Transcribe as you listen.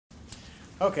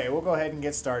Okay, we'll go ahead and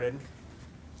get started.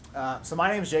 So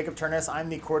my name is Jacob Turnus. I'm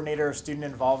the coordinator of student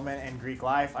involvement and Greek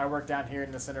life. I work down here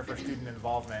in the Center for Student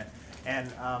Involvement.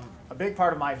 And a big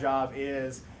part of my job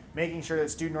is making sure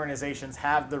that student organizations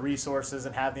have the resources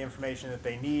and have the information that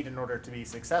they need in order to be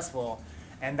successful.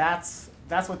 And that's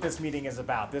what this meeting is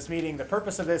about. This meeting, the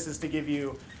purpose of this is to give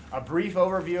you a brief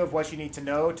overview of what you need to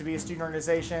know to be a student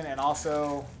organization and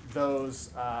also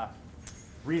those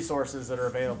resources that are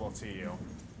available to you.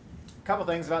 A couple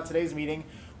things about today's meeting.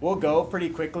 We'll go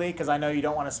pretty quickly because I know you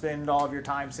don't want to spend all of your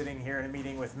time sitting here in a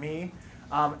meeting with me.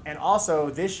 And also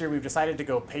this year we've decided to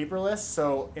go paperless.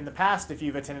 So in the past, if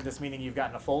you've attended this meeting, you've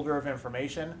gotten a folder of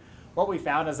information. What we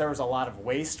found is there was a lot of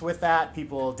waste with that.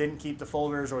 People didn't keep the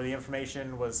folders or the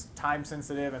information was time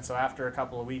sensitive. And so after a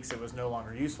couple of weeks, it was no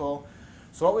longer useful.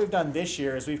 So what we've done this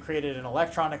year is we've created an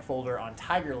electronic folder on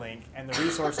TigerLink, and the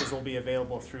resources will be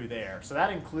available through there. So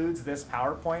that includes this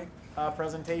PowerPoint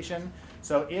presentation.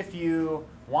 So if you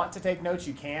want to take notes,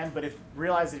 you can, but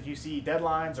realize if you see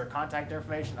deadlines or contact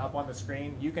information up on the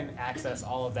screen, you can access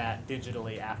all of that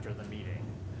digitally after the meeting.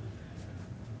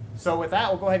 So with that,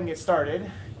 we'll go ahead and get started.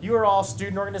 You are all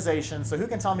student organizations, so who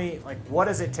can tell me, like, what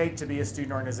does it take to be a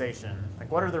student organization?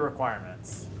 Like, what are the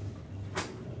requirements?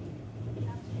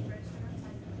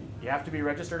 You have to be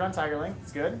registered on TigerLink.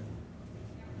 It's good.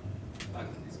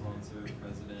 Faculty sponsor,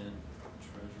 president,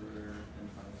 treasurer, and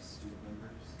 5 student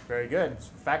members. Very good.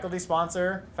 Faculty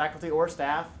sponsor, faculty or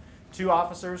staff, 2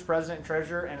 officers, president and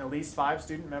treasurer, and at least 5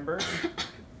 student members.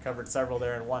 Covered several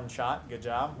there in one shot. Good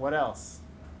job. What else?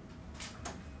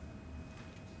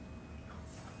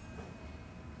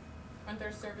 Aren't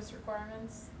there service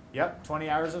requirements? Yep, 20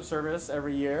 hours of service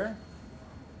every year.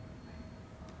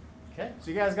 Okay, so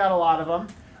you guys got a lot of them.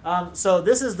 So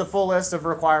this is the full list of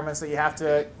requirements that you have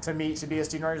to meet to be a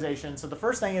student organization. So the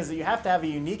first thing is that you have to have a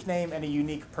unique name and a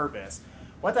unique purpose.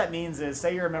 What that means is,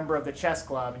 say you're a member of the chess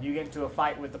club and you get into a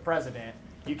fight with the president,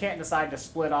 you can't decide to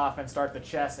split off and start the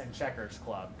chess and checkers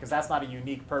club, because that's not a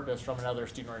unique purpose from another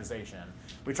student organization.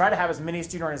 We try to have as many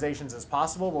student organizations as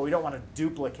possible, but we don't want to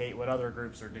duplicate what other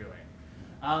groups are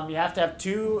doing. You have to have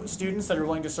 2 students that are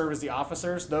willing to serve as the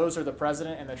officers. Those are the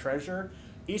president and the treasurer.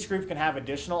 Each group can have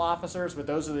additional officers, but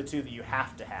those are the 2 that you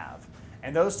have to have.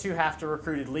 And those 2 have to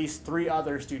recruit at least 3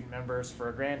 other student members for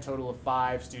a grand total of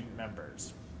 5 student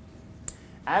members.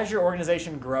 As your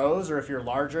organization grows, or if you're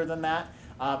larger than that,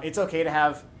 it's okay to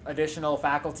have additional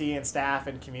faculty and staff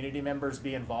and community members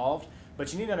be involved.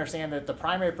 But you need to understand that the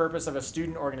primary purpose of a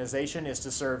student organization is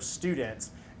to serve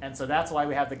students. And so that's why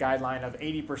we have the guideline of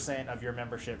 80% of your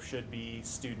membership should be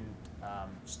student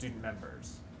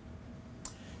members.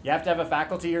 You have to have a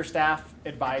faculty or staff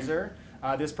advisor.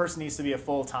 This person needs to be a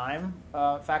full-time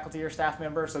faculty or staff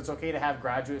member, so it's okay to have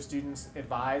graduate students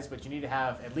advise, but you need to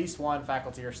have at least 1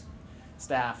 faculty or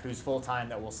staff who's full-time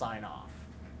that will sign off.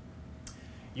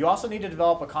 You also need to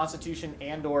develop a constitution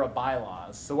and or a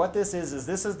bylaws. So what this is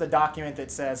this is the document that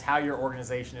says how your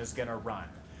organization is going to run.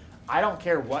 I don't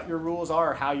care what your rules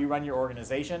are or how you run your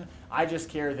organization. I just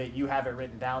care that you have it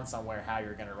written down somewhere how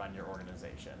you're going to run your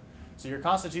organization. So your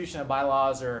constitution and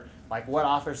bylaws are like what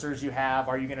officers you have,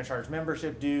 are you going to charge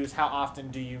membership dues, how often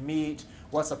do you meet,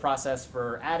 what's the process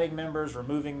for adding members,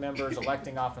 removing members,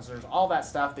 electing officers, all that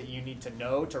stuff that you need to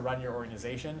know to run your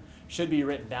organization should be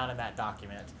written down in that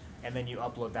document, and then you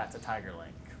upload that to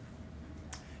TigerLink.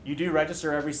 You do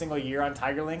register every single year on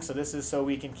TigerLink, so this is so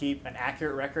we can keep an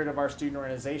accurate record of our student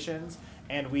organizations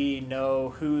and we know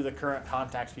who the current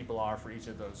contact people are for each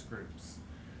of those groups.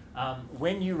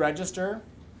 When you register,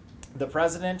 the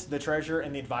president, the treasurer,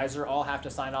 and the advisor all have to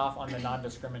sign off on the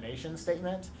non-discrimination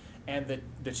statement, and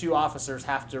the 2 officers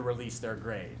have to release their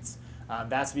grades.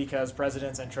 That's because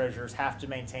presidents and treasurers have to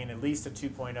maintain at least a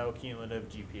 2.0 cumulative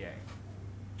GPA.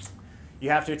 You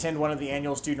have to attend one of the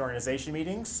annual student organization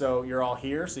meetings, so you're all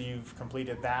here, so you've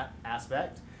completed that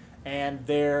aspect. And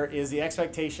there is the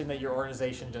expectation that your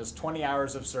organization does 20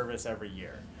 hours of service every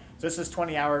year. So this is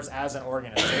 20 hours as an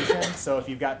organization, so if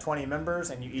you've got 20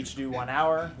 members and you each do 1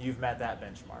 hour, you've met that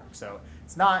benchmark. So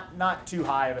it's not too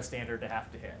high of a standard to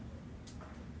have to hit.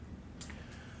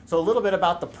 So a little bit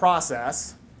about the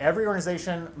process. Every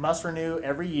organization must renew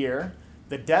every year.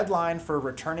 The deadline for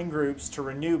returning groups to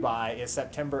renew by is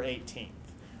September 18th.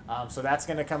 So that's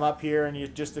going to come up here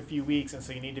in just a few weeks, and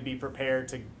so you need to be prepared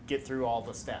to get through all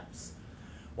the steps.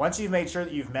 Once you've made sure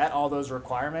that you've met all those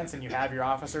requirements and you have your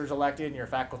officers elected and your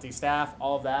faculty, staff,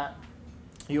 all of that,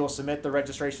 you will submit the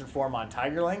registration form on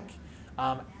TigerLink.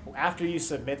 After you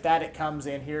submit that, it comes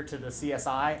in here to the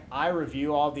CSI. I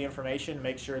review all the information,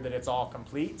 make sure that it's all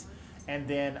complete, and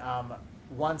then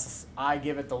once I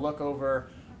give it the look over,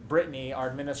 Brittany, our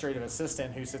administrative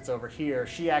assistant who sits over here,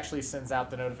 she actually sends out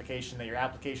the notification that your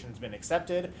application has been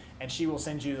accepted, and she will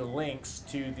send you the links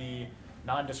to the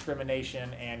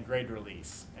non-discrimination and grade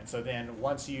release. And so then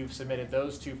once you've submitted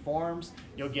those 2 forms,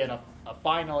 you'll get a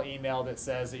final email that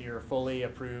says that you're fully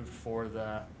approved for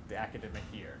the academic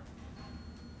year.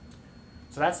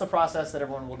 So that's the process that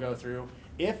everyone will go through.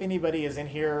 If anybody is in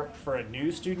here for a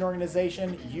new student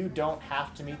organization, you don't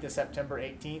have to meet the September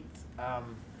 18th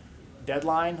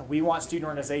deadline. We want student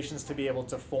organizations to be able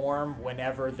to form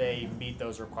whenever they meet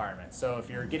those requirements. So if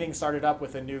you're getting started up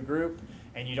with a new group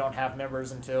and you don't have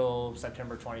members until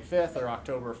September 25th or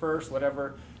October 1st,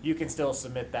 whatever, you can still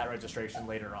submit that registration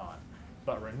later on.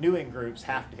 But renewing groups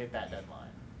have to hit that deadline.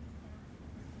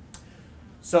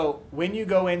 So when you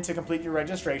go in to complete your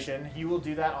registration, you will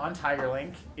do that on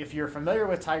TigerLink. If you're familiar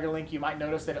with TigerLink, you might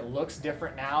notice that it looks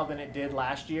different now than it did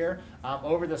last year.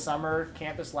 Over the summer,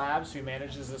 Campus Labs, who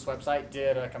manages this website,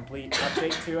 did a complete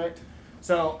update to it.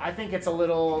 So I think it's a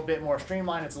little bit more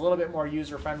streamlined, it's a little bit more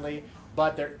user-friendly,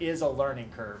 but there is a learning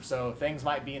curve. So things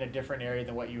might be in a different area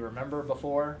than what you remember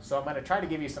before. So I'm going to try to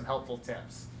give you some helpful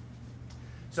tips.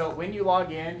 So when you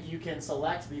log in, you can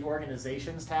select the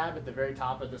Organizations tab at the very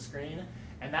top of the screen,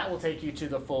 and that will take you to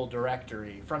the full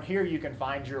directory. From here, you can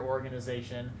find your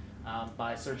organization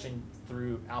by searching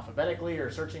through alphabetically or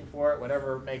searching for it,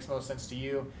 whatever makes most sense to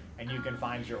you, and you can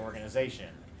find your organization.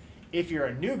 If you're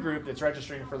a new group that's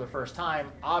registering for the first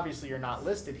time, obviously you're not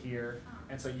listed here,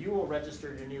 and so you will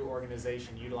register your new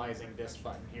organization utilizing this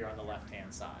button here on the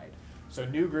left-hand side. So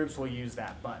new groups will use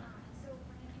that button.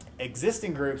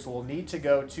 Existing groups will need to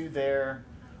go to their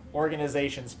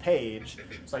organizations page.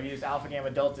 So I used Alpha Gamma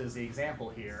Delta as the example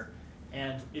here.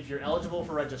 And if you're eligible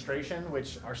for registration,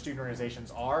 which our student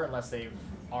organizations are, unless they've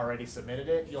already submitted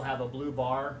it, you'll have a blue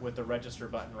bar with the register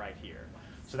button right here.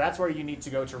 So that's where you need to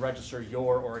go to register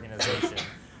your organization,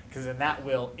 because then that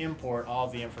will import all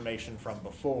the information from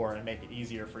before and make it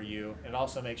easier for you. It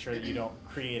also makes sure that you don't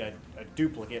create a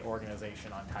duplicate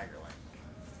organization on TigerLink.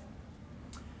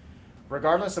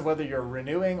 Regardless of whether you're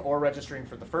renewing or registering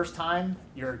for the first time,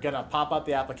 you're going to pop up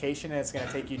the application and it's going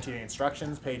to take you to the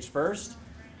instructions page first.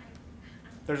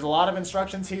 There's a lot of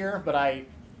instructions here, but I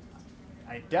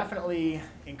definitely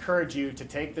encourage you to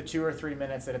take the 2 or 3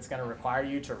 minutes that it's going to require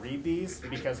you to read these,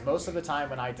 because most of the time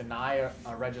when I deny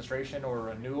a registration or a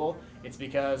renewal, it's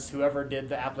because whoever did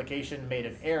the application made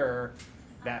an error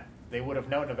that they would have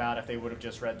known about if they would have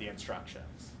just read the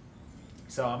instructions.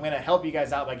 So I'm going to help you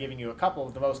guys out by giving you a couple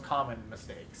of the most common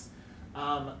mistakes.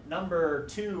 Number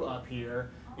 2 up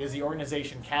here is the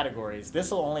organization categories.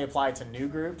 This will only apply to new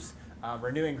groups.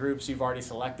 Renewing groups, you've already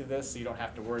selected this, so you don't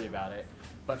have to worry about it.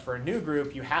 But for a new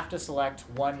group, you have to select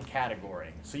one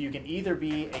category. So you can either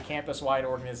be a campus-wide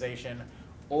organization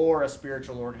or a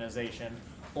spiritual organization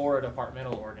or a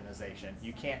departmental organization.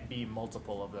 You can't be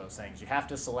multiple of those things. You have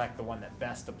to select the one that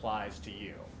best applies to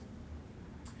you.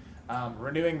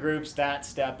 Renewing groups, that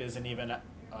step isn't even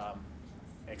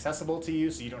accessible to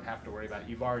you, so you don't have to worry about it.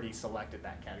 You've already selected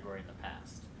that category in the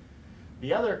past.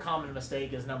 The other common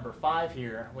mistake is number 5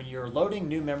 here. When you're loading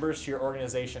new members to your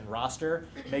organization roster,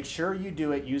 make sure you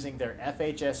do it using their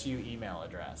FHSU email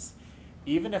address.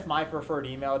 Even if my preferred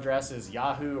email address is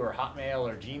Yahoo or Hotmail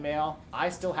or Gmail, I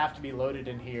still have to be loaded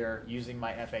in here using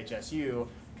my FHSU,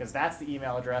 because that's the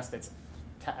email address that's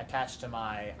attached to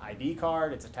my ID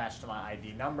card, it's attached to my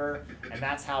ID number, and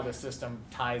that's how the system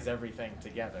ties everything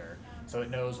together. So it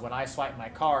knows when I swipe my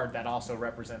card, that also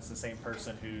represents the same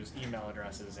person whose email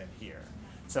address is in here.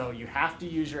 So you have to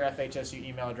use your FHSU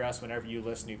email address whenever you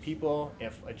list new people.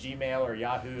 If a Gmail or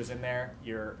Yahoo is in there,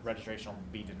 your registration will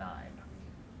be denied.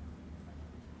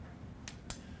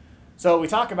 So we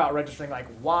talk about registering, like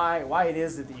why it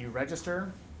is that you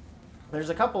register. There's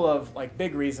a couple of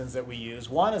big reasons that we use.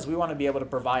 One is we want to be able to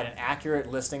provide an accurate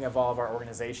listing of all of our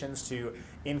organizations to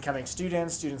incoming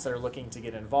students, students that are looking to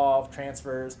get involved,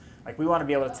 transfers. We want to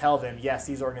be able to tell them, yes,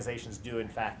 these organizations do in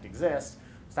fact exist.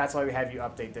 So that's why we have you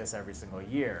update this every single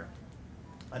year.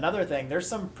 Another thing, there's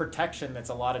some protection that's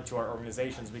allotted to our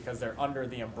organizations because they're under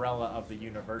the umbrella of the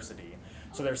university.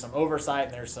 So there's some oversight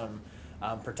and there's some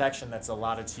protection that's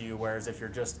allotted to you, whereas if you're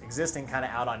just existing kind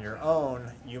of out on your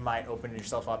own, you might open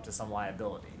yourself up to some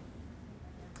liability.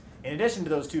 In addition to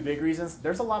those 2 big reasons,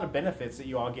 there's a lot of benefits that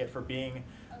you all get for being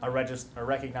a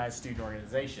recognized student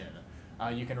organization.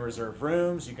 You can reserve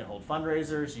rooms, you can hold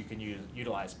fundraisers, you can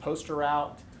utilize poster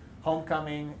route,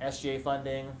 homecoming, SGA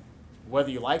funding.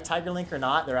 Whether you like TigerLink or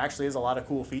not, there actually is a lot of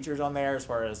cool features on there as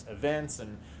far as events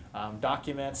and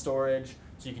document storage.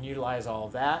 So you can utilize all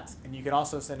of that, and you can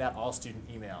also send out all student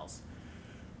emails.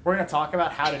 We're going to talk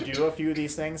about how to do a few of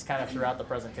these things kind of throughout the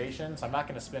presentation, so I'm not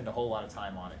going to spend a whole lot of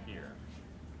time on it here.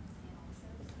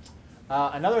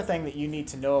 Another thing that you need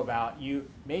to know about,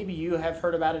 maybe you have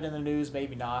heard about it in the news,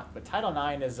 maybe not, but Title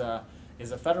IX is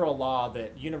a federal law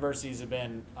that universities have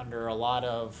been under a lot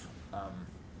of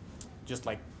just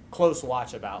like close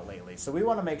watch about lately. So we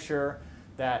want to make sure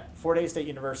that Fort Hays State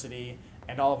University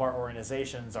and all of our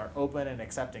organizations are open and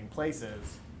accepting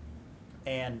places,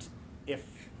 and if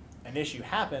an issue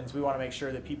happens, we want to make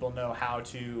sure that people know how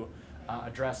to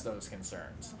address those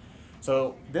concerns.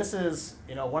 So this is,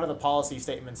 one of the policy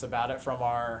statements about it from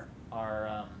our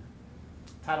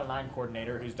Title IX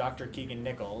coordinator, who's Dr. Keegan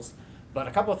Nichols. But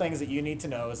a couple of things that you need to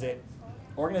know is that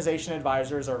organization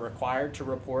advisors are required to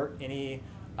report any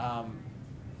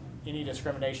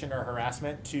discrimination or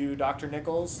harassment to Dr.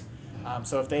 Nichols.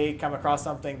 So if they come across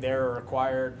something, they're a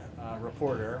required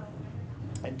reporter.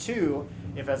 And two,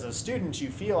 if as a student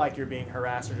you feel like you're being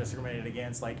harassed or discriminated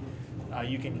against,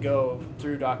 you can go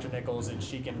through Dr. Nichols and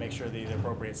she can make sure that the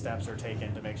appropriate steps are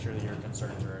taken to make sure that your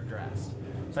concerns are addressed.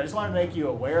 So I just wanted to make you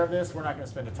aware of this. We're not going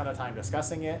to spend a ton of time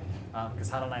discussing it because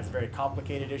Title IX is a very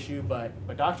complicated issue, but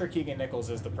Dr. Keegan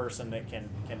Nichols is the person that can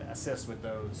assist with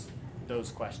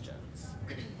those questions.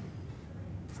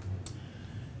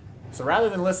 So rather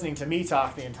than listening to me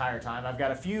talk the entire time, I've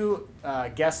got a few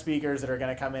guest speakers that are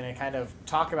going to come in and kind of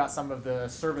talk about some of the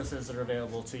services that are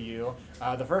available to you.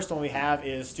 The first one we have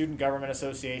is Student Government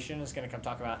Association. Is going to come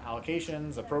talk about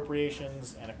allocations,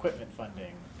 appropriations, and equipment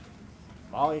funding.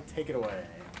 Molly, take it away.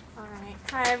 All right.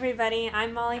 Hi, everybody.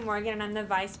 I'm Molly Morgan, and I'm the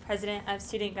Vice President of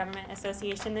Student Government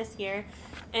Association this year.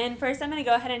 And first, I'm going to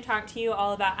go ahead and talk to you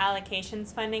all about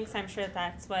allocations funding, because I'm sure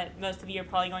that's what most of you are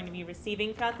probably going to be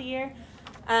receiving throughout the year.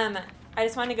 I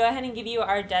just want to go ahead and give you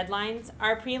our deadlines.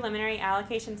 Our preliminary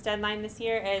allocations deadline this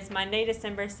year is Monday,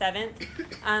 December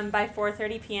 7th by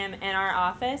 4:30 p.m. in our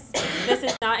office. This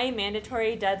is not a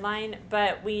mandatory deadline,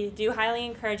 but we do highly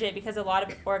encourage it because a lot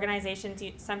of organizations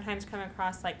sometimes come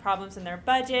across problems in their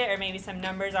budget, or maybe some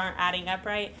numbers aren't adding up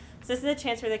right. So this is a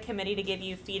chance for the committee to give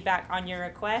you feedback on your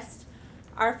request.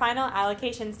 Our final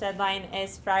allocations deadline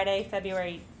is Friday,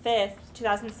 February 5th,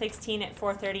 2016 at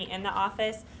 4:30 in the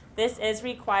office. This is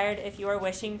required if you are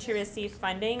wishing to receive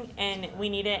funding, and we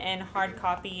need it in hard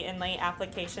copy, and late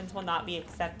applications will not be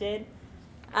accepted.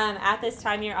 At this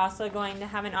time, you're also going to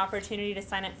have an opportunity to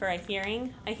sign up for a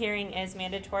hearing. A hearing is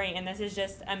mandatory, and this is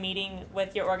just a meeting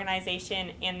with your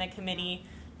organization and the committee.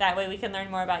 That way we can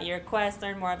learn more about your request,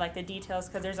 learn more of the details,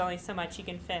 because there's only so much you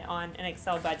can fit on an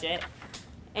Excel budget.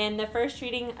 And the first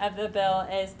reading of the bill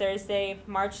is Thursday,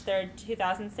 March 3rd,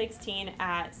 2016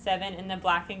 at 7 in the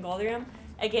black and gold room.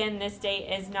 Again, this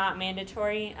date is not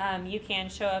mandatory. You can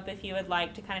show up if you would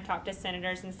like to kind of talk to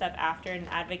senators and stuff after and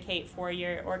advocate for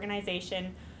your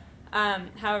organization.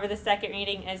 However, the second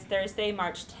reading is Thursday,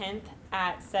 March 10th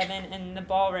at 7 in the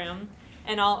ballroom.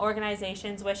 And all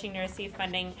organizations wishing to receive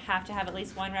funding have to have at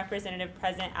least one representative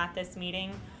present at this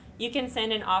meeting. You can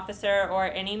send an officer or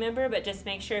any member, but just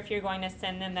make sure if you're going to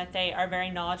send them that they are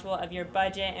very knowledgeable of your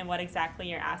budget and what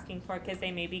exactly you're asking for, because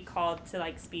they may be called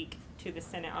to speak to the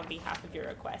Senate on behalf of your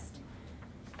request.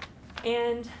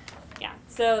 And yeah,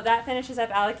 so that finishes up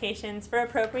allocations. For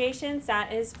appropriations,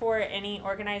 that is for any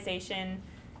organization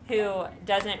who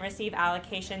doesn't receive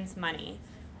allocations money,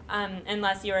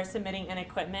 unless you are submitting an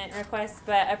equipment request.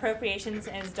 But appropriations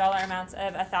is dollar amounts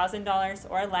of $1,000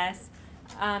 or less.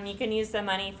 You can use the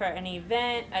money for an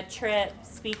event, a trip,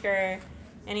 speaker,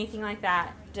 anything like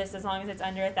that, just as long as it's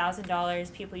under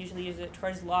 $1,000. People usually use it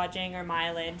towards lodging or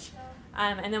mileage.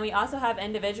 And then we also have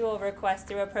individual requests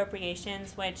through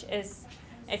appropriations, which is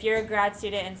if you're a grad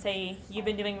student and say you've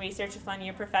been doing research with one of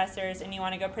your professors and you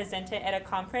want to go present it at a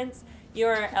conference,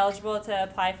 you're eligible to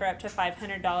apply for up to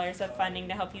 $500 of funding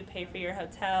to help you pay for your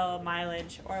hotel,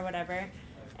 mileage, or whatever.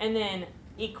 And then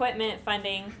equipment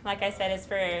funding, like I said, is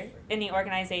for any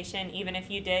organization, even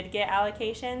if you did get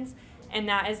allocations, and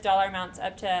that is dollar amounts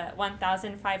up to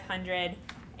 $1,500,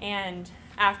 and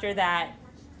after that,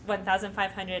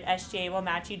 $1,500 SGA will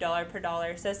match you dollar per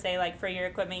dollar. So say for your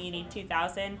equipment you need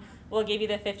 $2,000, we'll give you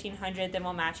the $1,500, then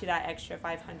we'll match you that extra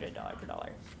 $500 per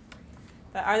dollar.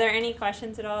 But are there any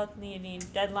questions at all? Do you need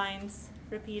deadlines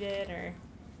repeated or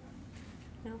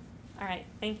no? All right,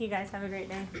 thank you guys. Have a great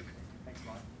day. Thanks,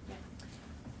 Molly.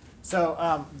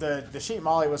 So the sheet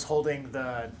Molly was holding,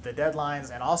 the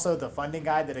deadlines and also the funding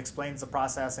guide that explains the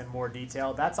process in more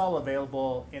detail, that's all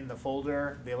available in the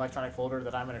folder, the electronic folder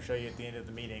that I'm going to show you at the end of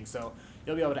the meeting. So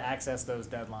you'll be able to access those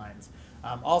deadlines.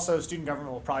 Also, student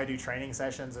government will probably do training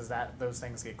sessions as those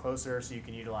things get closer, so you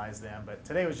can utilize them. But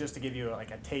today was just to give you a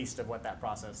taste of what that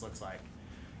process looks like.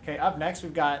 Okay, up next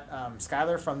we've got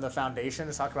Skylar from the foundation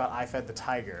to talk about I Fed the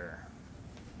Tiger.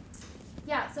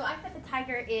 Yeah, so I Fed the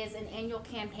Tiger is an annual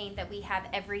campaign that we have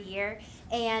every year,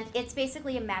 and it's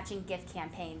basically a matching gift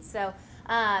campaign. So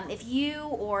if you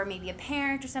or maybe a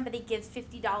parent or somebody gives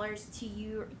 $50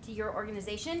 to your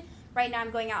organization, right now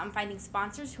I'm going out and finding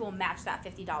sponsors who will match that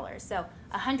 $50, so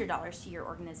 $100 to your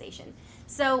organization.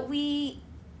 So we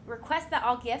request that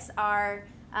all gifts are,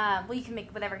 well, you can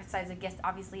make whatever size of gift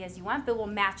obviously as you want, but we'll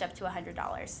match up to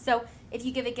 $100. So if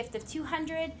you give a gift of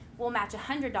 $200, we'll match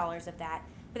 $100 of that.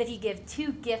 But if you give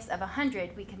 2 gifts of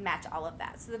 100, we can match all of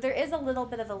that. So there is a little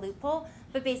bit of a loophole,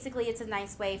 but basically it's a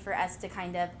nice way for us to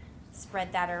kind of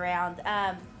spread that around.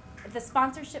 The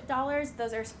sponsorship dollars,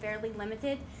 those are fairly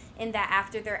limited in that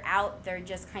after they're out, they're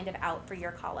just kind of out for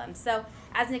your column. So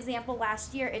as an example,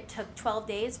 last year it took 12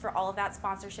 days for all of that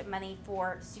sponsorship money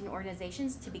for student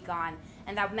organizations to be gone.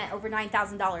 And that meant over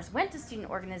 $9,000 went to student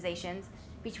organizations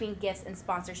between gifts and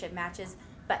sponsorship matches,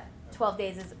 but 12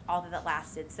 days is all that it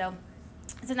lasted. So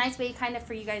it's a nice way kind of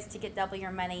for you guys to get double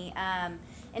your money.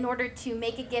 In order to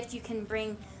make a gift, you can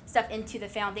bring stuff into the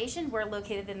foundation. We're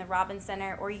located in the Robbins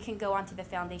Center, or you can go onto the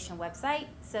foundation website.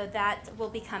 So that will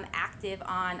become active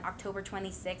on October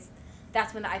 26th.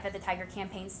 That's when the I Fed the Tiger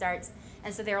campaign starts.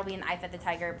 And so there will be an I Fed the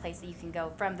Tiger place that you can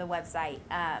go from the website.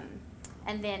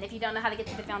 And then if you don't know how to get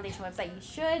to the foundation website, you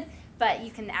should, but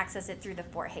you can access it through the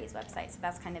Fort Hays website. So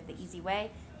that's kind of the easy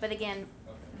way. But again,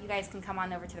 you guys can come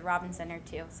on over to the Robbins Center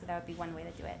too, so that would be one way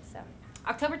to do it. So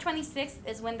October 26th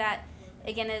is when that,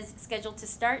 again, is scheduled to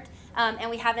start, and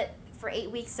we have it for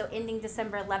 8 weeks, so ending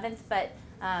December 11th, but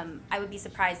I would be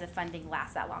surprised if funding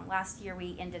lasts that long. Last year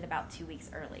we ended about 2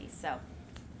 weeks early. So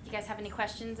do you guys have any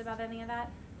questions about any of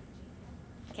that?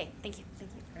 Okay, thank you.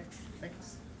 Okay,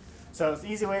 thanks. So it's an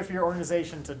easy way for your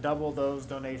organization to double those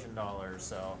donation dollars.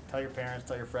 So tell your parents,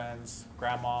 tell your friends,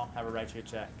 grandma, have her write you a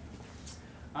check.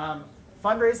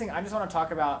 Fundraising, I just want to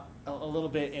talk about a little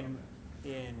bit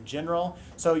in general.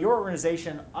 So your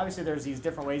organization, obviously there's these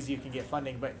different ways you can get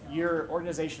funding, but your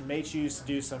organization may choose to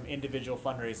do some individual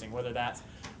fundraising, whether that's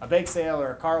a bake sale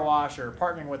or a car wash or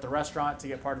partnering with the restaurant to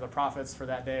get part of the profits for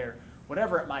that day or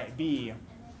whatever it might be.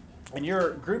 And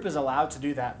your group is allowed to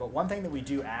do that, but one thing that we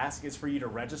do ask is for you to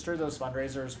register those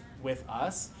fundraisers with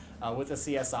us, with the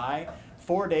CSI,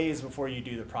 4 days before you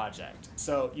do the project.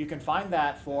 So you can find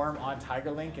that form on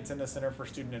TigerLink. It's in the Center for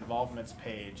Student Involvement's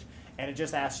page. And it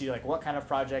just asks you like what kind of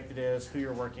project it is, who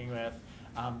you're working with.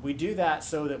 We do that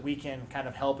so that we can kind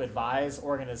of help advise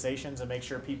organizations and make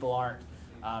sure people aren't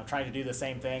trying to do the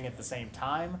same thing at the same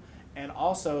time. And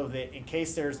also that in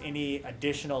case there's any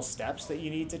additional steps that you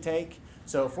need to take.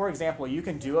 So for example, you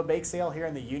can do a bake sale here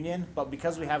in the union, but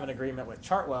because we have an agreement with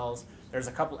Chartwell's, there's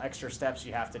a couple extra steps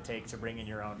you have to take to bring in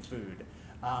your own food.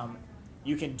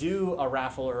 You can do a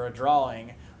raffle or a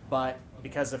drawing, but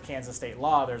because of Kansas state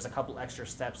law, there's a couple extra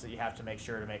steps that you have to make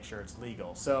sure it's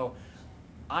legal. So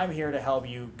I'm here to help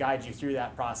you, guide you through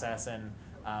that process, and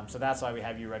so that's why we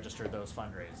have you register those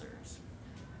fundraisers.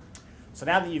 So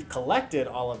now that you've collected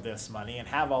all of this money and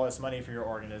have all this money for your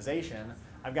organization,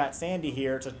 I've got Sandy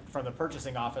here from the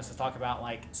purchasing office to talk about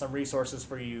like some resources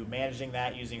for you managing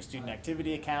that using student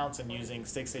activity accounts and using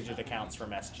 6-digit accounts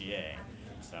from SGA.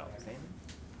 So, Sandy.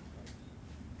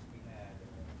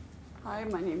 Hi,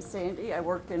 my name's Sandy. I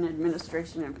work in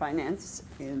administration and finance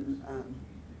in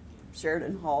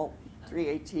Sheridan Hall,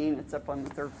 318. It's up on the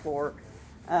 3rd floor.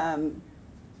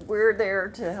 We're there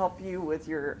to help you with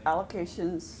your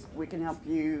allocations. We can help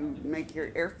you make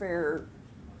your airfare,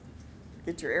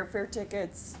 get your airfare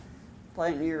tickets,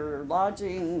 plan your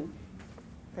lodging,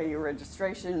 pay your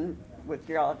registration with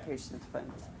your allocations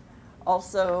funds.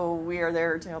 Also, we are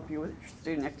there to help you with your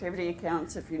student activity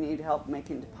accounts if you need help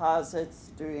making deposits,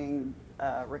 doing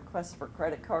requests for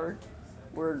credit card.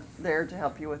 We're there to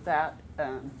help you with that.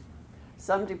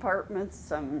 Some departments,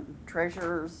 some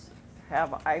treasurers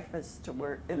have IFAs to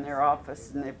work in their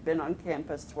office, and they've been on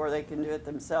campus to where they can do it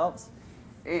themselves.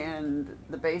 And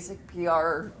the basic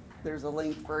PR, there's a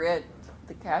link for it.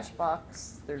 The cash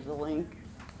box, there's a link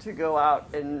to go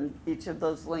out, and each of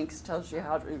those links tells you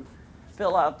how to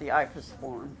fill out the IFAS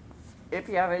form. If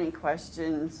you have any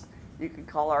questions, you can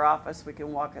call our office. We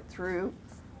can walk it through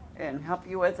and help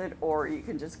you with it, or you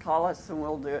can just call us and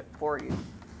we'll do it for you.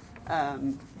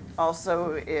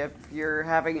 Also, if you're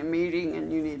having a meeting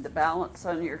and you need the balance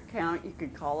on your account, you can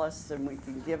call us and we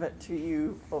can give it to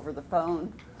you over the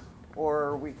phone,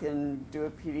 or we can do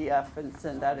a PDF and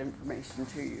send that information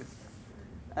to you.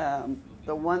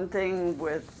 The one thing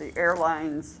with the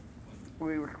airlines,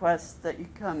 we request that you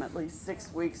come at least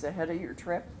 6 weeks ahead of your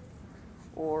trip,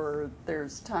 or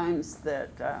there's times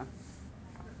that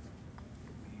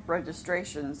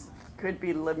registrations could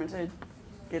be limited.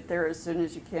 Get there as soon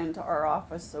as you can to our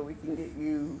office so we can get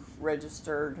you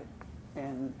registered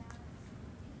and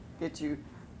get you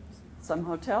some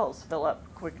hotels fill up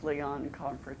quickly on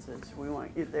conferences. We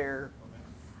want you there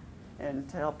and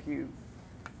to help you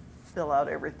fill out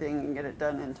everything and get it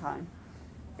done in time.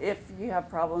 If you have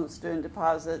problems doing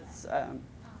deposits,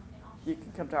 you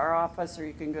can come to our office or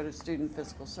you can go to Student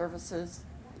Fiscal Services.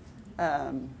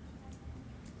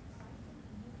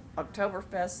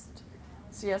 Oktoberfest,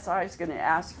 CSI is going to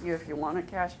ask you if you want a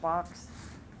cash box.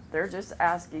 They're just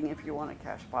asking if you want a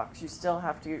cash box. You still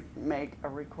have to make a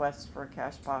request for a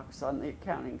cash box on the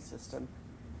accounting system.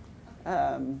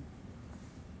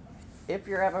 If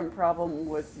you're having a problem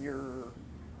with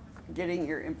getting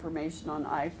your information on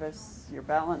IFAS, your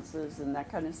balances and that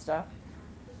kind of stuff,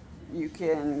 you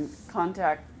can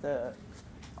contact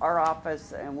our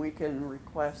office and we can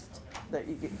request that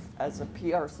you get, as a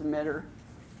PR submitter,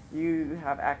 you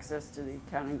have access to the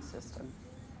accounting system.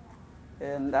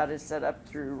 And that is set up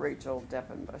through Rachel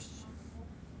Deppenbush.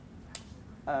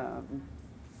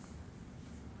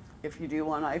 If you do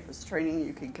want IFAS training,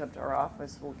 you can come to our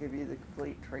office. We'll give you the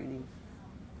complete training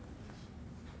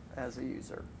as a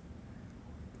user.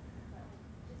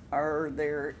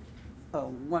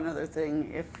 One other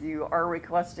thing, if you are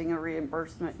requesting a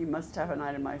reimbursement, you must have an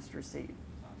itemized receipt.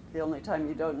 The only time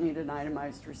you don't need an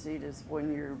itemized receipt is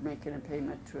when you're making a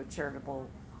payment to a charitable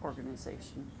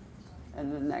organization.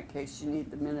 And in that case, you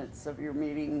need the minutes of your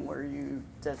meeting where you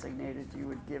designated you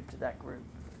would give to that group.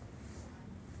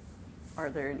 Are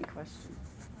there any questions?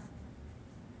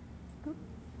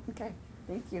 Okay,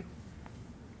 thank you.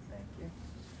 Thank you.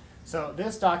 So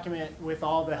this document with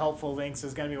all the helpful links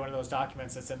is going to be one of those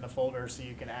documents that's in the folder so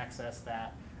you can access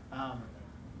that.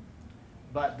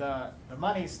 But the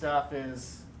money stuff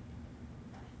is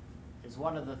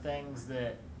one of the things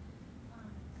that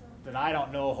I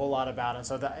don't know a whole lot about,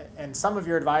 and some of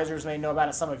your advisors may know about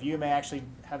it. Some of you may actually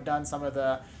have done some of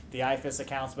the IFAS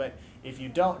accounts, but if you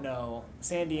don't know,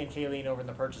 Sandy and Kayleen over in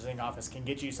the purchasing office can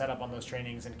get you set up on those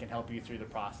trainings and can help you through the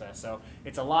process. So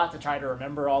it's a lot to try to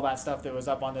remember all that stuff that was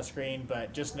up on the screen,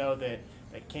 but just know that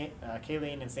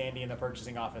Kayleen and Sandy in the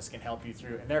purchasing office can help you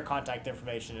through, and their contact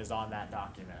information is on that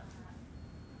document.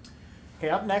 Okay,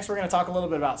 up next we're going to talk a little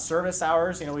bit about service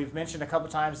hours. You know, we've mentioned a couple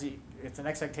times it's an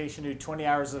expectation to do 20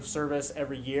 hours of service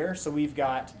every year. So we've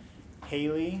got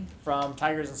Haley from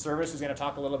Tigers in Service who's going to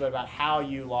talk a little bit about how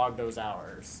you log those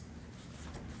hours.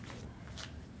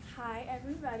 Hi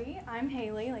everybody, I'm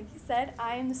Haley. Like you said,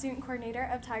 I am the student coordinator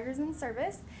of Tigers in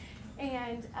Service.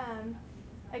 And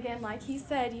again, like he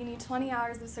said, you need 20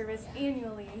 hours of service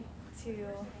annually to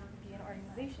be an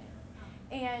organization.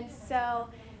 And so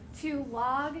to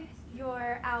log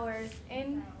your hours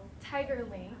in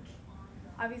TigerLink,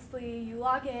 obviously you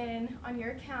log in on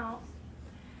your account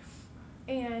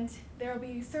and there will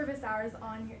be service hours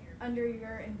under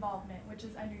your involvement, which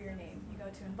is under your name. You go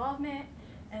to involvement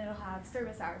and it'll have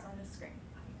service hours on the screen.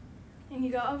 And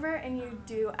you go over and you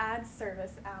do add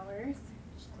service hours.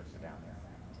 Just click it down there.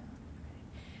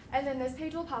 And then this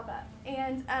page will pop up.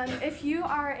 And if you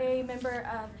are a member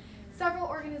of several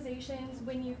organizations,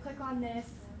 when you click on this,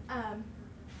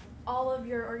 all of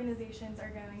your organizations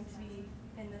are going to be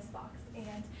in this box.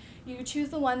 And you choose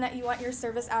the one that you want your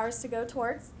service hours to go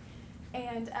towards.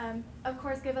 And of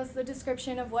course, give us the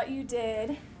description of what you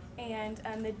did and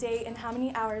the date and how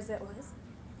many hours it was.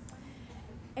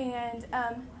 And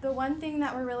the one thing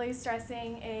that we're really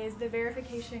stressing is the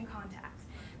verification contact.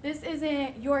 This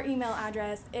isn't your email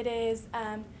address. It is,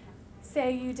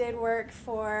 say you did work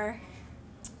for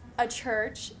a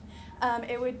church.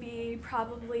 It would be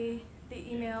probably the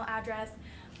email address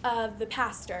of the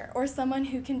pastor or someone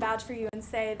who can vouch for you and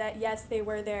say that yes, they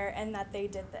were there and that they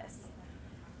did this.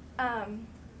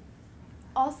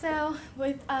 Also,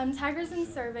 with Tigers in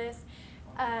Service,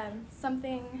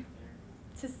 something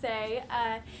to say,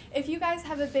 if you guys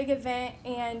have a big event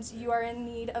and you are in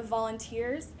need of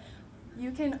volunteers,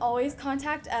 you can always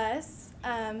contact us.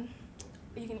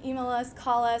 You can email us,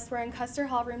 call us. We're in Custer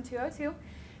Hall, room 202.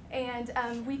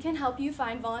 And we can help you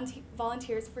find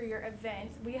volunteers for your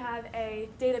event. We have a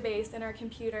database in our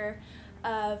computer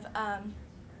of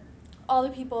all the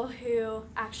people who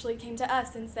actually came to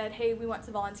us and said, hey, we want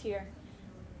to volunteer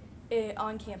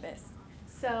on campus.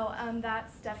 So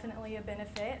that's definitely a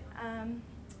benefit.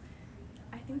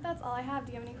 I think that's all I have.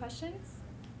 Do you have any questions?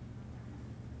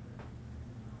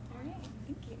 All right,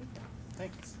 thank you.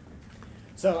 Thanks.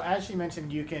 So as she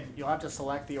mentioned, you'll have to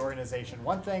select the organization.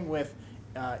 One thing with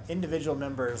individual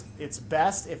members, it's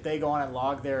best if they go on and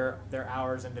log their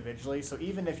hours individually. So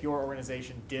even if your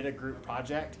organization did a group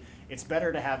project, it's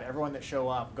better to have everyone that show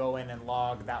up go in and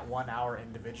log that 1 hour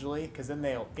individually, because then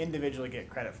they'll individually get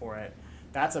credit for it.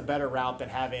 That's a better route than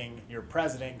having your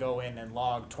president go in and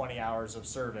log 20 hours of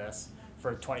service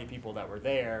for 20 people that were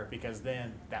there, because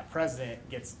then that president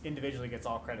individually gets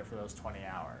all credit for those 20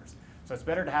 hours. So it's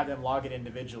better to have them log it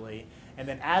individually. And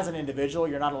then as an individual,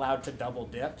 you're not allowed to double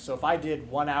dip. So if I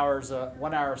did 1 hour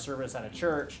of service at a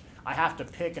church, I have to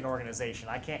pick an organization.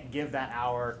 I can't give that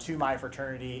hour to my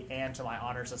fraternity and to my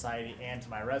honor society and to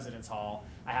my residence hall.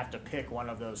 I have to pick one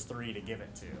of those three to give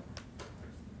it to.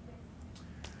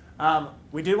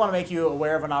 We did want to make you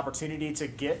aware of an opportunity to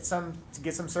get some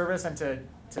service and to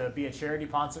be a charity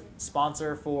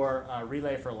sponsor for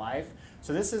Relay for Life.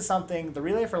 So this is something, the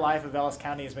Relay for Life of Ellis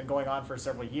County has been going on for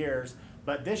several years,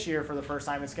 but this year for the first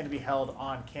time it's going to be held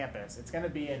on campus. It's going to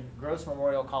be in Gross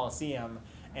Memorial Coliseum,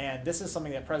 and this is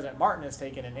something that President Martin has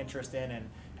taken an interest in and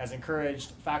has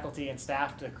encouraged faculty and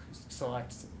staff to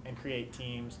select and create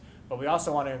teams, but we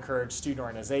also want to encourage student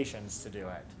organizations to do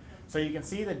it. So you can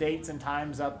see the dates and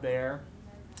times up there,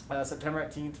 September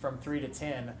 18th from 3 to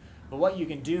 10. But what you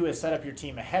can do is set up your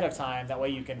team ahead of time. That way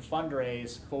you can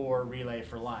fundraise for Relay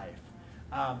for Life.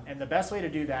 And the best way to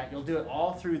do that, you'll do it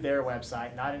all through their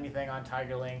website, not anything on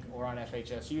TigerLink or on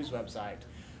FHSU's website.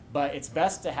 But it's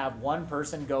best to have one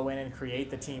person go in and create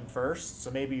the team first.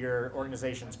 So maybe your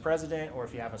organization's president, or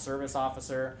if you have a service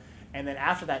officer. And then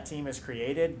after that team is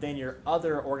created, then your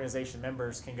other organization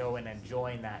members can go in and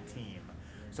join that team.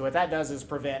 So what that does is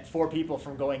prevent 4 people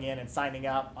from going in and signing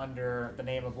up under the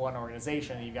name of one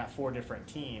organization, and you've got 4 different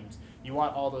teams. You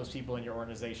want all those people in your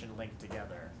organization linked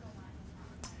together.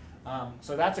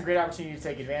 So that's a great opportunity to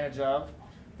take advantage of.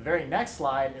 The very next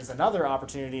slide is another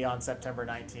opportunity on September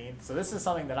 19th. So this is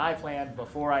something that I planned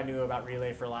before I knew about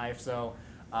Relay for Life. So,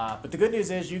 but the good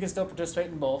news is you can still participate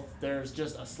in both. There's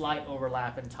just a slight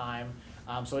overlap in time.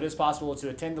 So it is possible to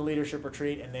attend the leadership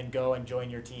retreat and then go and join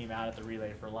your team out at the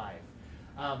Relay for Life.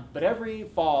 But every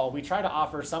fall, we try to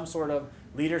offer some sort of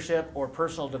leadership or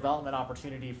personal development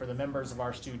opportunity for the members of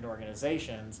our student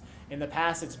organizations. In the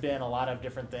past, it's been a lot of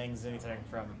different things, anything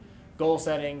from goal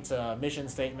setting to mission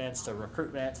statements to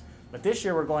recruitment. But this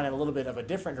year, we're going in a little bit of a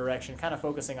different direction, kind of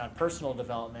focusing on personal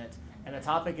development, and the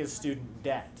topic is student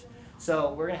debt.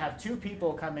 So we're going to have 2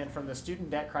 people come in from the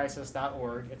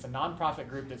studentdebtcrisis.org. It's a nonprofit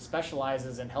group that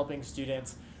specializes in helping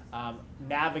students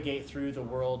navigate through the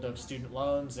world of student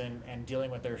loans and dealing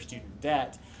with their student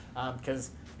debt.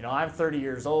 Because I'm 30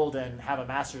 years old and have a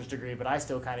master's degree, but I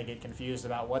still kind of get confused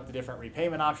about what the different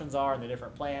repayment options are and the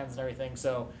different plans and everything.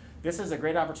 So this is a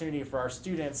great opportunity for our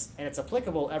students, and it's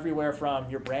applicable everywhere from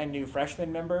your brand new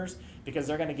freshman members, because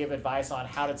they're going to give advice on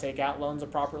how to take out loans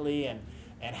properly and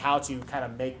how to kind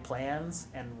of make plans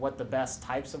and what the best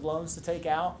types of loans to take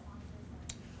out,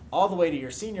 all the way to your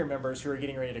senior members who are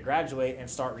getting ready to graduate and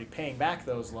start repaying back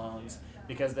those loans,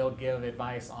 because they'll give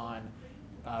advice on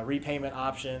repayment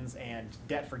options and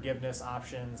debt forgiveness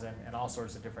options and all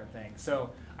sorts of different things.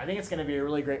 So I think it's going to be a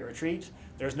really great retreat.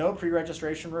 There's no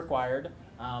pre-registration required.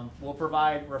 We'll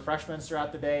provide refreshments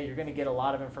throughout the day. You're going to get a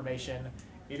lot of information.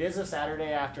 It is a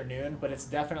Saturday afternoon, but it's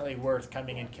definitely worth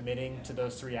coming and committing to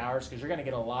those 3 hours, because you're going to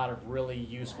get a lot of really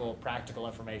useful, practical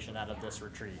information out of this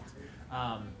retreat.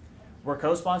 We're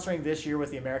co-sponsoring this year with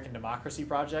the American Democracy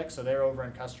Project, so they're over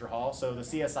in Custer Hall. So the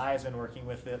CSI has been working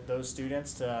with those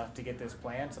students to get this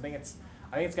planned. So I think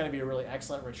it's going to be a really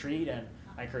excellent retreat, and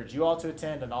I encourage you all to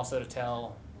attend, and also to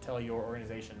tell your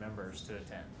organization members to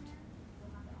attend.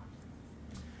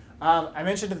 I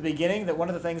mentioned at the beginning that one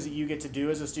of the things that you get to do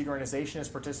as a student organization is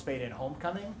participate in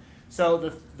homecoming. So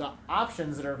the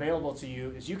options that are available to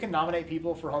you is you can nominate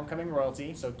people for homecoming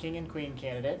royalty, so king and queen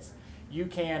candidates. You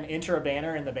can enter a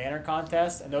banner in the banner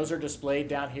contest, and those are displayed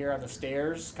down here on the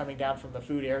stairs coming down from the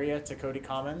food area to Cody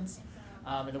Commons.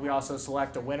 And then we also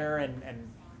select a winner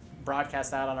and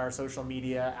broadcast that on our social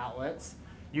media outlets.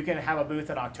 You can have a booth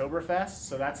at Oktoberfest,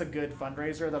 so that's a good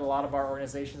fundraiser that a lot of our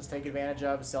organizations take advantage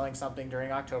of, selling something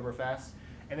during Oktoberfest.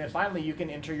 And then finally, you can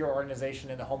enter your organization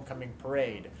in the homecoming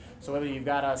parade. So whether you've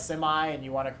got a semi and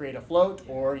you want to create a float,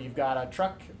 or you've got a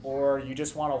truck, or you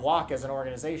just want to walk as an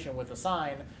organization with a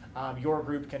sign, your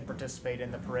group can participate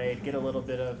in the parade, get a little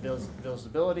bit of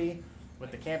visibility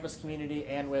with the campus community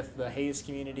and with the Hayes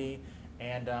community,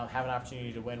 and have an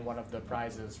opportunity to win one of the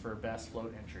prizes for best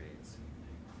float entries.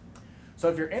 So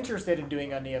if you're interested in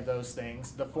doing any of those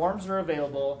things, the forms are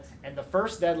available, and the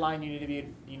first deadline you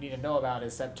need to know about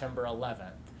is September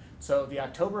 11th. So the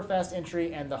Oktoberfest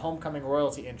entry and the homecoming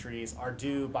royalty entries are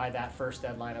due by that first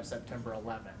deadline of September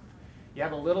 11th. You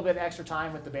have a little bit extra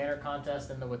time with the banner contest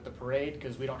and with the parade,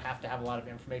 because we don't have to have a lot of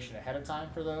information ahead of time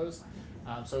for those.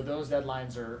 So those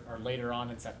deadlines are later on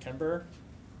in September.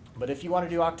 But if you want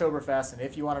to do Oktoberfest and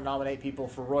if you want to nominate people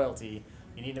for royalty,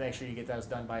 you need to make sure you get those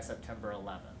done by September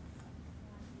 11th.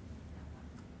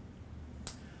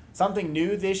 Something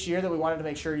new this year that we wanted to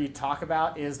make sure you talk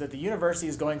about is that the university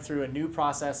is going through a new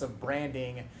process of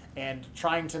branding and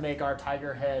trying to make our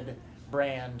Tiger Head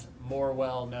brand more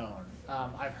well known.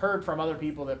 I've heard from other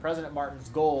people that President Martin's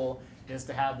goal is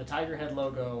to have the Tiger Head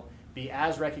logo be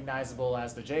as recognizable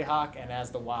as the Jayhawk and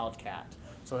as the Wildcat.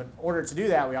 So in order to do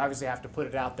that, we obviously have to put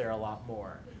it out there a lot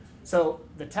more. So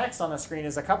the text on the screen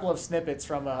is a couple of snippets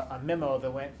from a memo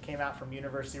that came out from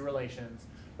University Relations.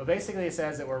 But basically it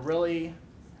says that we're really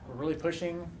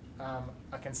pushing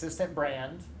a consistent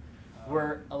brand.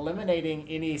 We're eliminating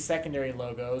any secondary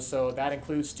logos, so that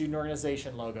includes student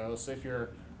organization logos. So if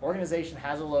your organization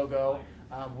has a logo,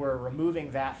 we're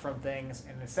removing that from things,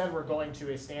 and instead we're going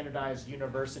to a standardized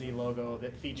university logo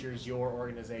that features your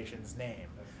organization's name.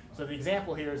 So the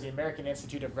example here is the American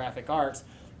Institute of Graphic Arts,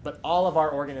 but all of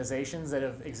our organizations that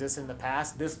have existed in the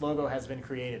past, this logo has been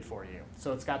created for you.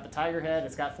 So it's got the Tiger Head,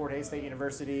 it's got Fort Hays State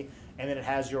University, and then it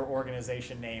has your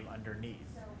organization name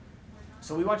underneath.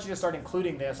 So we want you to start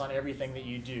including this on everything that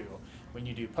you do. When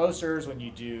you do posters, when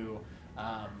you do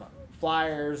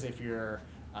flyers, if you're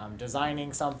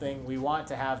designing something, we want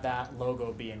to have that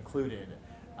logo be included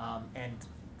and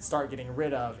start getting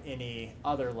rid of any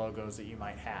other logos that you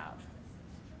might have.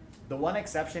 The one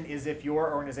exception is if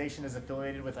your organization is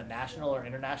affiliated with a national or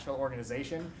international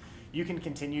organization, you can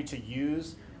continue to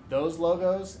use those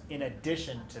logos in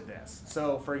addition to this.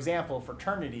 So for example,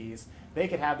 fraternities, they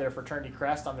could have their fraternity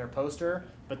crest on their poster,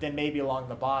 but then maybe along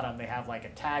the bottom they have like a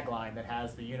tagline that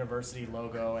has the university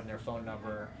logo and their phone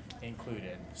number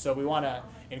included. So we want to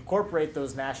incorporate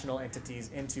those national entities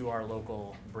into our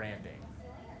local branding.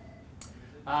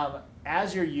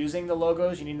 As you're using the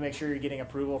logos, you need to make sure you're getting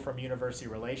approval from University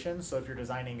Relations. So if you're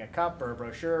designing a cup or a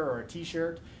brochure or a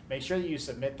t-shirt, make sure that you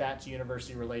submit that to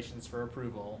University Relations for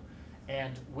approval.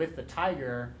 And with the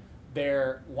Tiger,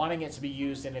 they're wanting it to be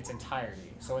used in its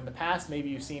entirety. So in the past, maybe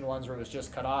you've seen ones where it was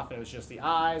just cut off and it was just the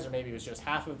eyes, or maybe it was just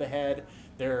half of the head.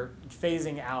 They're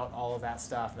phasing out all of that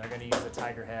stuff, and they're going to use the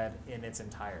Tiger Head in its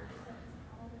entirety.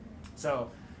 So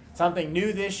something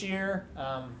new this year,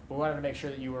 we wanted to make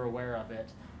sure that you were aware of it.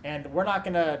 And we're not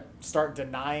going to start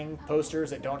denying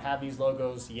posters that don't have these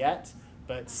logos yet,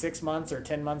 but 6 months or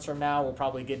 10 months from now, we'll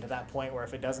probably get to that point where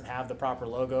if it doesn't have the proper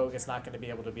logo, it's not going to be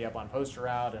able to be up on poster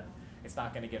route, and it's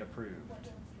not going to get approved.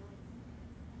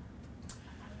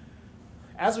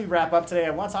 As we wrap up today,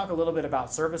 I want to talk a little bit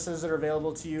about services that are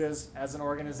available to you as an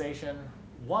organization.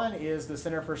 One is the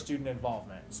Center for Student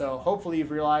Involvement. So hopefully you've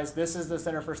realized this is the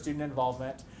Center for Student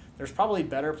Involvement. There's probably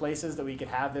better places that we could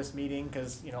have this meeting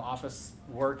because office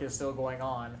work is still going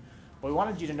on. But we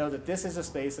wanted you to know that this is a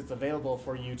space that's available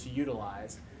for you to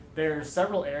utilize. There's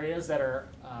several areas that are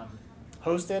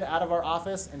hosted out of our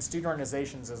office, and student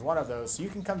organizations is one of those. So you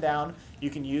can come down,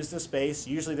 you can use the space.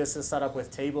 Usually this is set up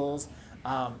with tables.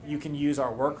 You can use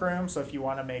our workroom, so if you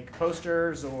want to make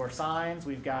posters or signs,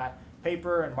 we've got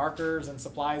paper and markers and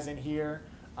supplies in here.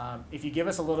 If you give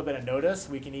us a little bit of notice,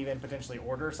 we can even potentially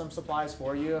order some supplies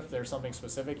for you if there's something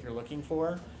specific you're looking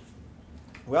for.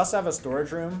 We also have a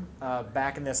storage room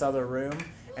back in this other room,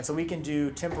 and so we can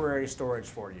do temporary storage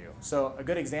for you. So a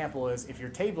good example is if you're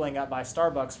tabling up by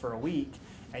Starbucks for a week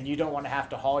and you don't want to have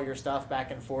to haul your stuff back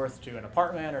and forth to an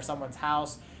apartment or someone's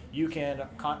house, you can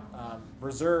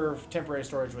reserve temporary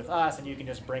storage with us, and you can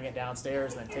just bring it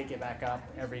downstairs and then take it back up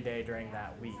every day during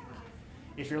that week.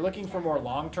 If you're looking for more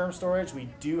long-term storage, we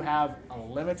do have a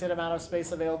limited amount of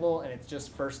space available, and it's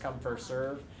just first come, first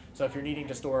serve. So if you're needing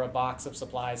to store a box of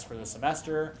supplies for the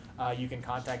semester, you can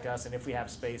contact us, and if we have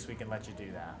space, we can let you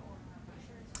do that.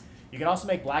 You can also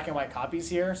make black and white copies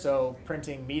here, so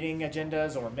printing meeting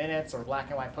agendas or minutes or black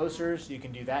and white posters, you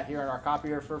can do that here on our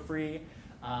copier for free.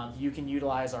 You can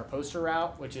utilize our poster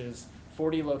route, which is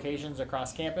 40 locations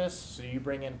across campus. So you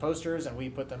bring in posters and we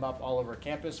put them up all over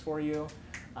campus for you.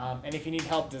 And if you need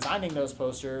help designing those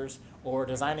posters or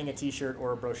designing a t-shirt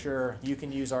or a brochure, you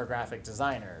can use our graphic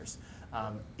designers.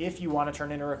 If you want to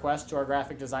turn in a request to our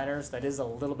graphic designers, that is a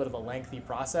little bit of a lengthy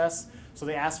process. So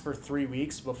they ask for 3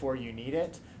 weeks before you need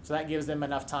it. So that gives them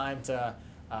enough time to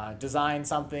design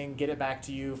something, get it back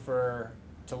to you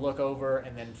to look over,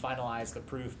 and then finalize the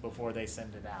proof before they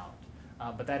send it out.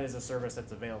 But that is a service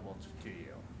that's available to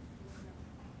you.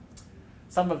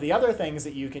 Some of the other things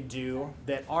that you can do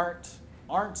that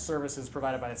aren't services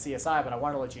provided by the CSI, but I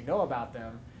want to let you know about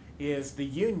them, is the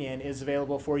union is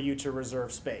available for you to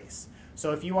reserve space.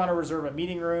 So if you want to reserve a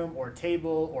meeting room or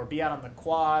table or be out on the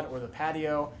quad or the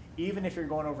patio, even if you're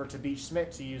going over to Beach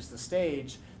Smith to use the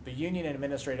stage, the union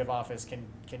administrative office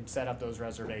can set up those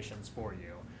reservations for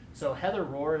you. So Heather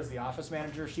Rohr is the office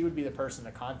manager. She would be the person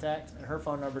to contact, and her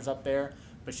phone number's up there,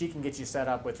 but she can get you set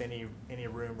up with any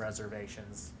room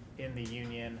reservations in the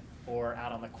Union or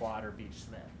out on the Quad or Beach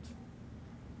Smith.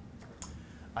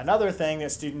 Another thing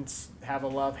that students have a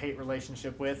love-hate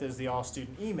relationship with is the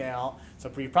all-student email.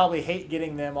 So you probably hate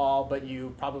getting them all, but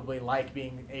you probably like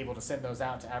being able to send those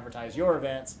out to advertise your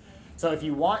events. So if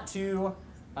you want to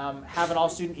have an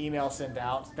all-student email sent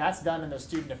out, that's done in the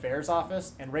Student Affairs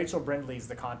office, and Rachel Brindley is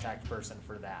the contact person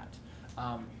for that.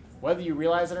 Whether you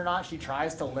realize it or not, she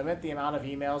tries to limit the amount of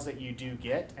emails that you do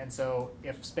get, and so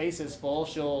if space is full,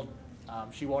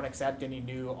 she won't accept any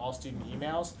new all-student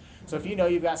emails. So if you know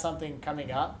you've got something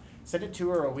coming up, send it to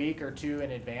her a week or two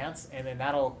in advance, and then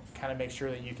that'll kind of make sure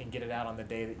that you can get it out on the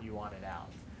day that you want it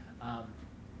out.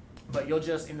 But you'll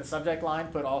just, in the subject line,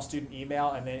 put all student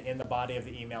email, and then in the body of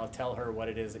the email, tell her what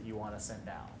it is that you want to send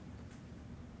out.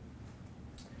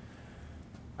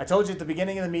 I told you at the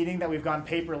beginning of the meeting that we've gone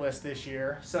paperless this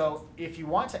year. So if you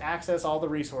want to access all the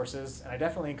resources, and I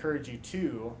definitely encourage you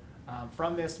to,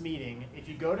 from this meeting, if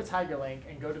you go to TigerLink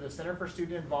and go to the Center for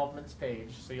Student Involvement's page,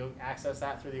 so you'll access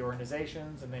that through the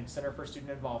organizations and then Center for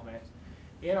Student Involvement.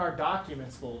 In our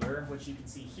documents folder, which you can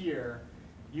see here,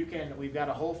 we've got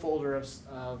a whole folder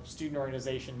of student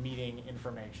organization meeting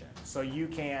information. So you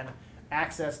can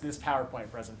access this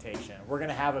PowerPoint presentation. We're going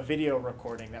to have a video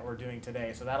recording that we're doing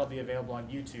today, so that'll be available on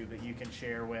YouTube that you can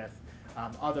share with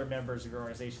other members of your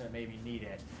organization that maybe need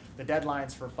it. The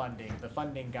deadlines for funding, the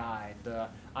funding guide, the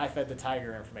I Fed the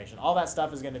Tiger information, all that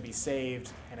stuff is going to be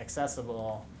saved and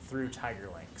accessible through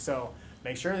TigerLink. So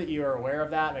make sure that you are aware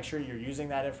of that, make sure you're using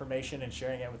that information and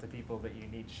sharing it with the people that you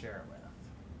need to share it with.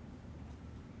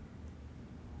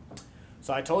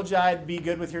 So I told you I'd be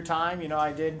good with your time. You know,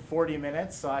 I did 40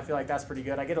 minutes, so I feel like that's pretty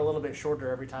good. I get a little bit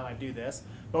shorter every time I do this,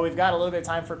 but we've got a little bit of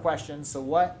time for questions. So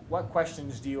what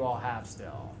questions do you all have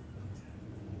still?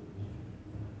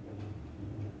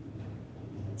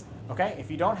 Okay,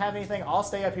 if you don't have anything, I'll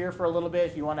stay up here for a little bit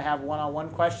if you want to have one-on-one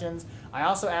questions. I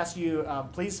also ask you,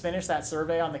 please finish that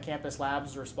survey on the Campus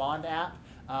Labs Respond app.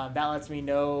 That lets me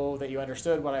know that you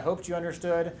understood what I hoped you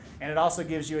understood, and it also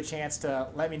gives you a chance to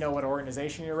let me know what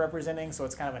organization you're representing, so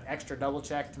it's kind of an extra double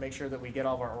check to make sure that we get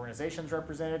all of our organizations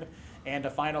represented, and a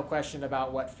final question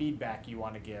about what feedback you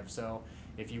want to give. So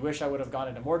if you wish I would have gone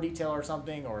into more detail or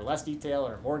something, or less detail,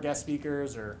 or more guest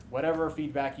speakers, or whatever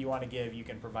feedback you want to give, you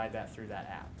can provide that through that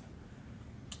app.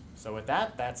 So with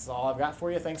that, that's all I've got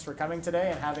for you. Thanks for coming today,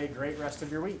 and have a great rest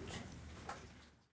of your week.